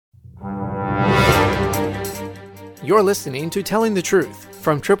You're listening to Telling the Truth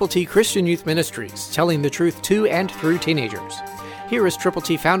from Triple T Christian Youth Ministries, telling the truth to and through teenagers. Here is Triple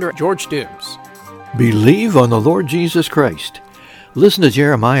T founder George Dooms. Believe on the Lord Jesus Christ. Listen to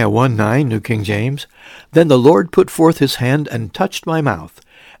Jeremiah 1:9, New King James. Then the Lord put forth his hand and touched my mouth.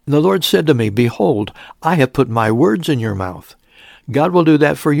 And the Lord said to me, Behold, I have put my words in your mouth. God will do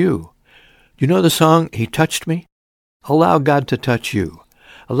that for you. You know the song, He Touched Me? Allow God to touch you.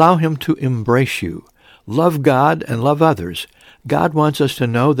 Allow him to embrace you. Love God and love others. God wants us to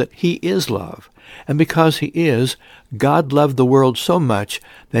know that he is love. And because he is, God loved the world so much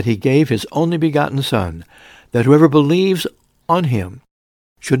that he gave his only begotten Son, that whoever believes on him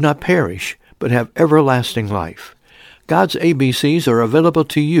should not perish, but have everlasting life. God's ABCs are available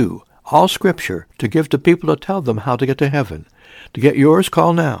to you, all Scripture, to give to people to tell them how to get to heaven. To get yours,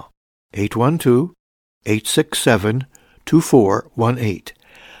 call now, 812-867-2418.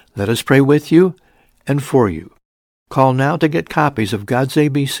 Let us pray with you and for you. Call now to get copies of God's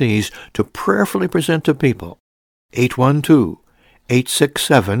ABCs to prayerfully present to people.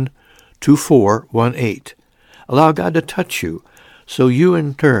 812-867-2418. Allow God to touch you so you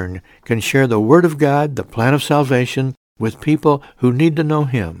in turn can share the Word of God, the plan of salvation, with people who need to know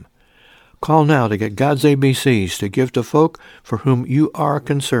him. Call now to get God's ABCs to give to folk for whom you are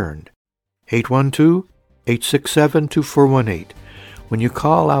concerned. 812-867-2418. When you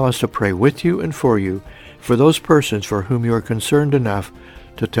call, allow us to pray with you and for you, for those persons for whom you are concerned enough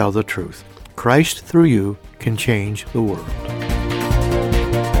to tell the truth. Christ, through you, can change the world.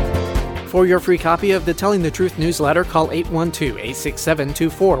 For your free copy of the Telling the Truth newsletter, call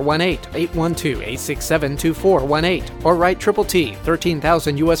 812-867-2418, 812-867-2418, or write Triple T,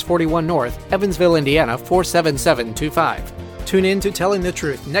 13,000 U.S. 41 North, Evansville, Indiana, 47725. Tune in to Telling the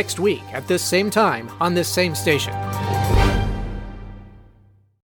Truth next week at this same time on this same station.